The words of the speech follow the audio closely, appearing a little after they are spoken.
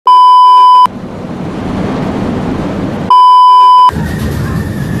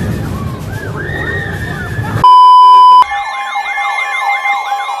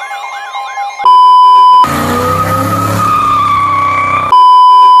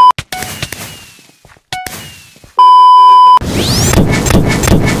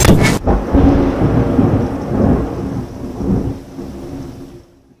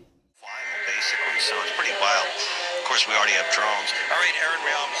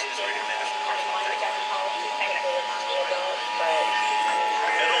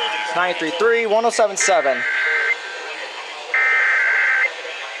933 1077.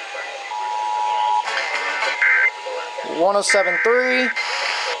 1073.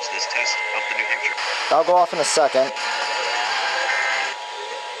 This test of the New Hampshire. That'll go off in a second.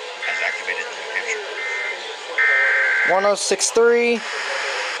 Has activated the New Hampshire. 1063.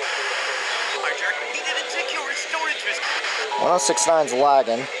 1069's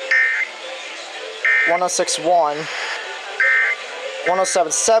lagging. 1061.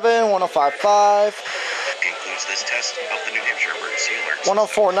 1077. 1055. Concludes this test of the New Hampshire emergency alert.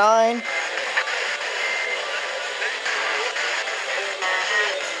 1049.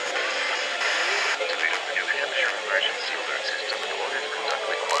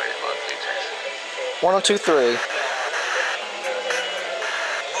 1023.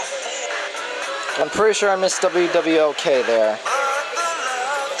 I'm pretty sure I missed WWOK there.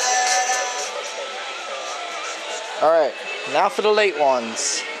 Alright, now for the late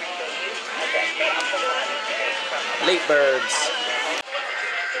ones. Late birds.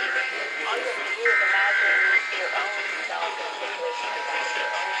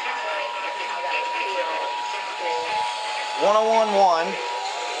 (1011)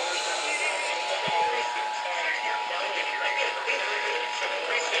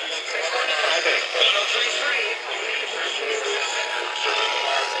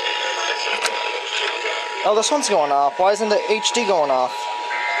 Oh, this one's going off. Why isn't the HD going off?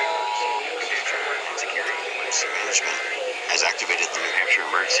 Management has activated the New Hampshire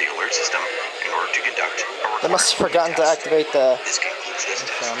emergency alert system in order to conduct a They must have forgotten to activate the This concludes this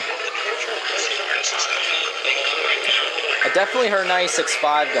test of the New Hampshire emergency alert system. I definitely heard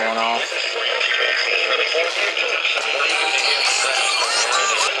 96.5 going off.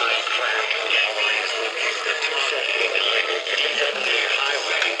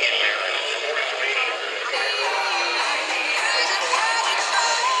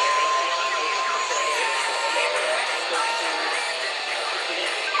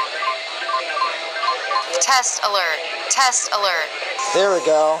 Test alert. Test alert. There we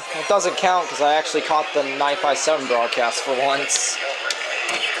go. It doesn't count because I actually caught the 957 broadcast for once.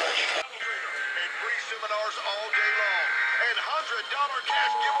 Seminars all day long and $100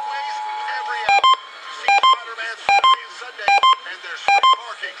 cash giveaways every hour. See Spider-Man Saturday and Sunday, and there's free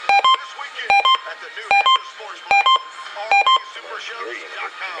parking this weekend at the New Hampshire Sportsplex.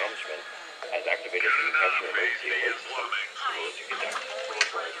 RVSupershows.com. Management has activated the New Hampshire emergency alert system in order to conduct a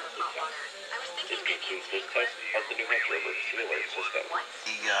report emergency test. This concludes this test of the New Hampshire emergency alert system.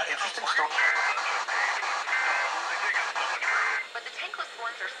 The interesting story. But the tankless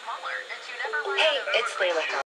ones are smaller, and you never Hey, it's Layla.